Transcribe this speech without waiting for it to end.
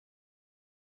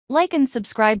Like and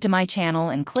subscribe to my channel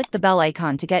and click the bell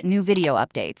icon to get new video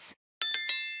updates.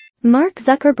 Mark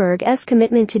Zuckerberg's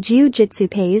commitment to Jiu Jitsu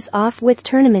pays off with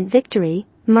tournament victory.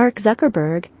 Mark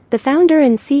Zuckerberg, the founder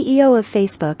and CEO of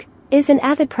Facebook, is an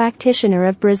avid practitioner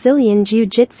of Brazilian Jiu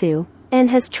Jitsu and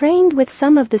has trained with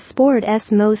some of the sport's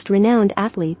most renowned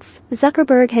athletes.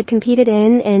 Zuckerberg had competed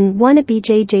in and won a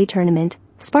BJJ tournament,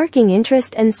 sparking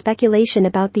interest and speculation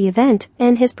about the event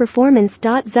and his performance.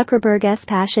 Zuckerberg's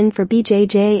passion for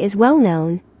BJJ is well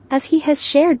known, as he has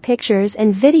shared pictures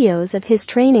and videos of his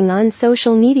training on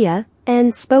social media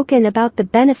and spoken about the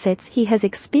benefits he has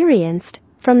experienced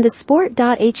from the sport.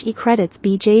 He credits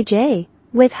BJJ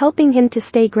with helping him to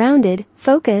stay grounded,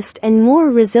 focused and more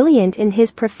resilient in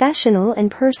his professional and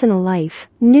personal life.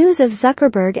 News of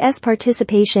Zuckerberg's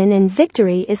participation and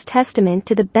victory is testament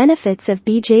to the benefits of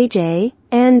BJJ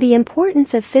and the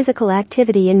importance of physical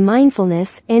activity and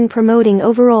mindfulness in promoting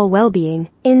overall well-being.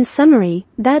 In summary,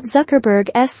 that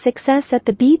Zuckerberg's success at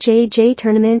the BJJ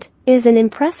tournament is an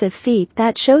impressive feat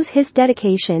that shows his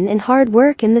dedication and hard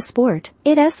work in the sport.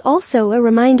 It is also a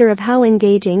reminder of how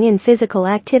engaging in physical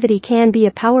activity can be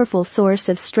a powerful source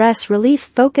of stress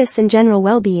relief, focus and general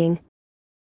well-being.